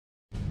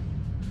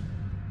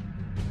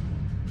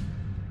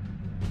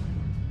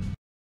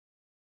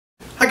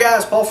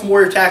guys, Paul from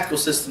Warrior Tactical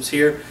Systems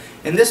here.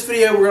 In this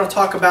video we're going to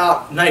talk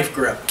about knife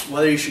grip,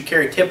 whether you should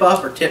carry tip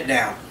up or tip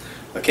down.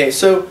 Okay,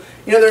 so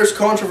there's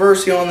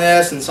controversy on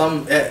this, and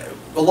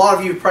a lot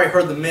of you have probably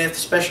heard the myth,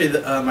 especially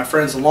my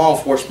friends in law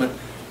enforcement.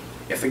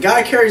 If the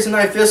guy carries a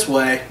knife this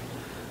way,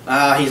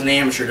 he's an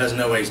amateur, doesn't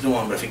know what he's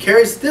doing. But if he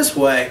carries it this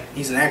way,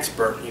 he's an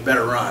expert, and you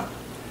better run.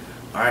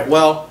 Alright,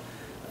 well,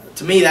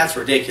 to me that's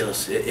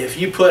ridiculous. If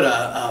you put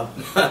a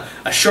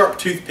sharp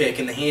toothpick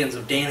in the hands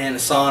of Dan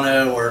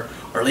Anasano or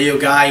Leo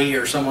Gai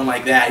or someone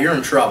like that, you're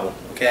in trouble.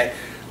 Okay,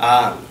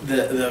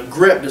 the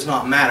grip does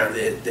not matter.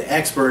 The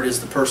expert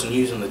is the person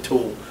using the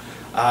tool,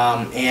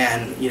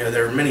 and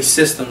there are many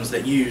systems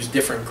that use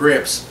different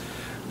grips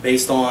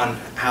based on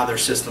how their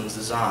system's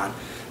designed.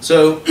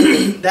 So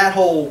that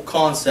whole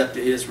concept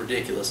is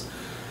ridiculous.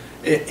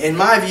 In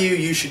my view,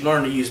 you should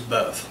learn to use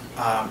both.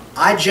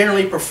 I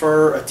generally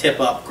prefer a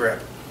tip-up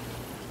grip,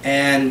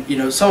 and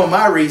some of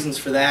my reasons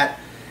for that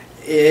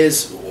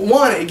is,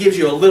 one, it gives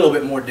you a little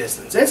bit more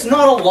distance. It's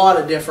not a lot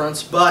of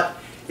difference, but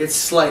it's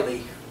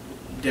slightly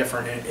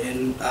different,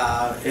 and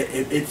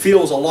it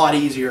feels a lot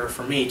easier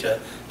for me to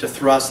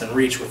thrust and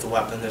reach with the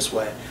weapon this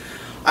way.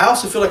 I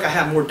also feel like I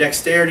have more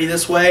dexterity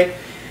this way,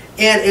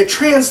 and it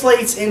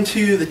translates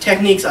into the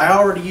techniques I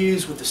already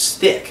use with the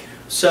stick.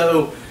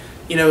 So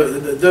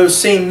those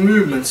same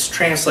movements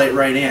translate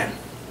right in.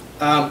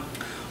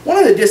 One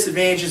of the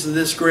disadvantages of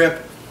this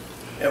grip,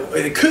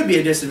 it could be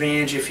a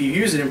disadvantage if you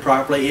use it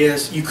improperly,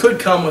 is you could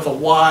come with a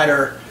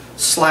wider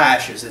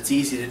slashes. It's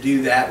easy to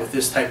do that with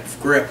this type of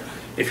grip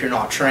if you're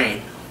not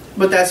trained,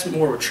 but that's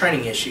more of a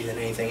training issue than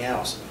anything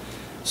else.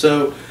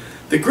 So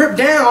the grip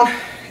down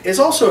is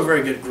also a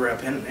very good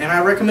grip, and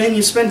I recommend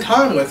you spend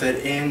time with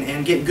it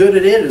and get good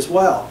at it as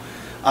well.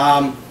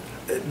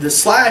 The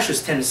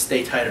slashes tend to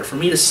stay tighter. For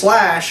me to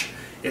slash,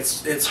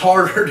 it's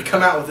harder to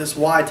come out with this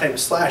wide type of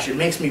slash. It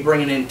makes me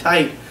bring it in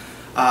tight,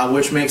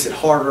 which makes it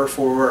harder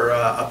for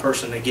a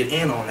person to get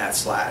in on that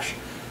slash,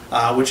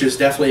 which is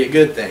definitely a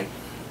good thing.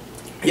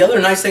 The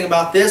other nice thing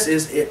about this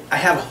is I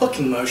have a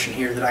hooking motion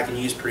here that I can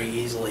use pretty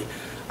easily.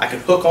 I can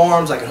hook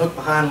arms, I can hook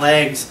behind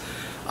legs,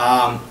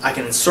 I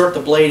can insert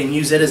the blade and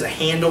use it as a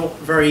handle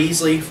very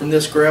easily from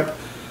this grip.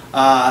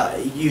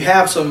 You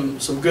have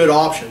some good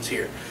options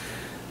here.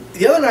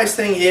 The other nice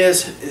thing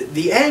is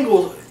the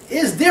angle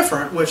is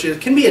different, which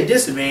can be a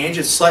disadvantage.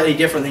 It's slightly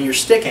different than your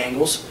stick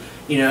angles,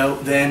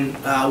 than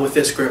with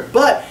this grip,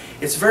 but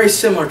it's very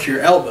similar to your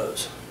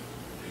elbows.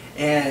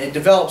 And it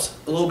develops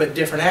a little bit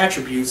different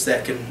attributes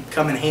that can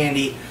come in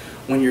handy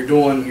when you're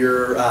doing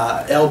your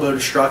elbow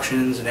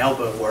destructions and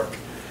elbow work.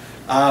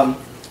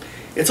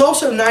 It's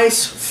also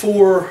nice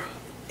for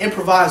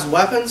improvised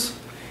weapons.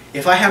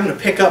 If I happen to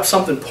pick up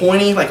something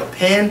pointy like a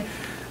pen,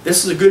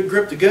 this is a good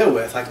grip to go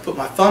with. I can put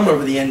my thumb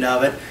over the end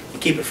of it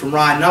and keep it from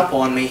riding up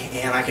on me,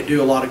 and I can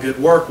do a lot of good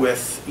work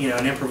with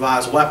an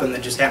improvised weapon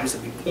that just happens to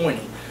be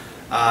pointy,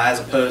 as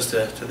opposed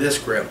to this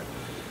grip,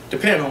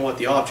 depending on what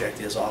the object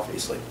is,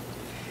 obviously.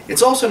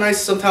 It's also nice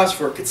sometimes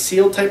for a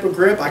concealed type of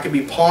grip. I could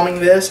be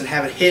palming this and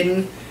have it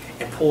hidden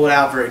and pull it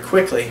out very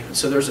quickly,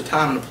 so there's a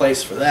time and a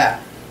place for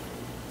that.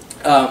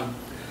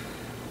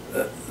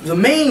 The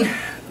main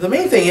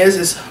thing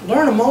is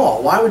learn them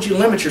all. Why would you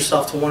limit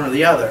yourself to one or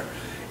the other?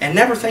 And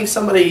never think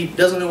somebody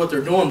doesn't know what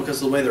they're doing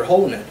because of the way they're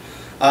holding it.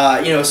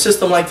 A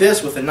system like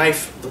this with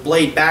the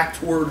blade back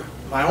toward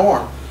my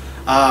arm.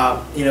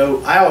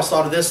 I always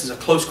thought of this as a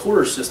close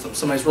quarters system.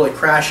 Somebody's really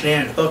crashing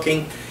in and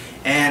hooking.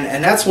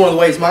 And that's one of the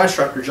ways my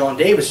instructor, John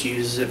Davis,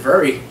 uses it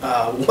very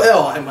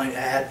well, I might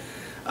add,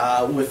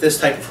 with this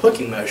type of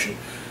hooking motion.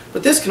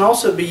 But this can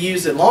also be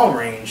used at long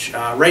range.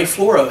 Ray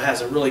Floro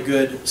has a really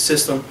good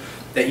system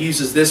that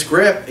uses this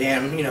grip,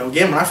 and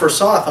again, when I first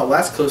saw it, I thought, well,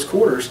 that's close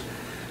quarters.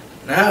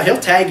 Now he'll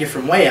tag you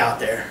from way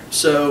out there.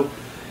 So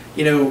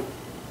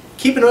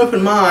keep an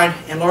open mind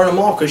and learn them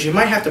all, because you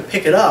might have to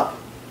pick it up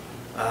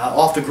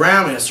off the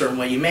ground in a certain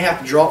way. You may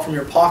have to draw it from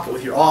your pocket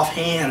with your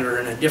offhand or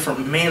in a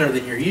different manner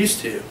than you're used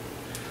to.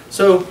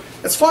 So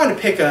it's fine to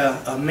pick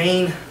a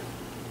main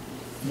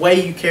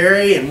way you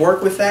carry and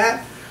work with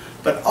that,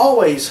 but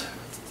always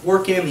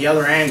work in the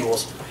other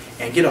angles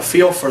and get a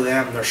feel for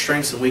them and their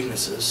strengths and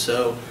weaknesses.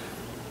 So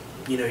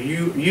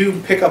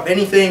you pick up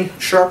anything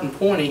sharp and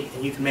pointy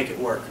and you can make it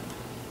work.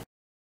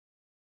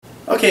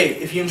 Okay,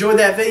 if you enjoyed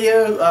that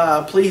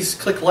video, please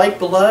click like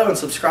below and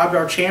subscribe to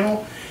our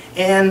channel,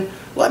 and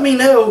let me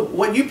know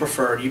what you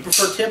prefer. Do you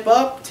prefer tip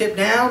up, tip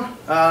down,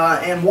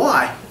 and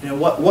why?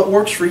 What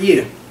works for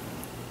you?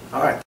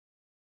 All right.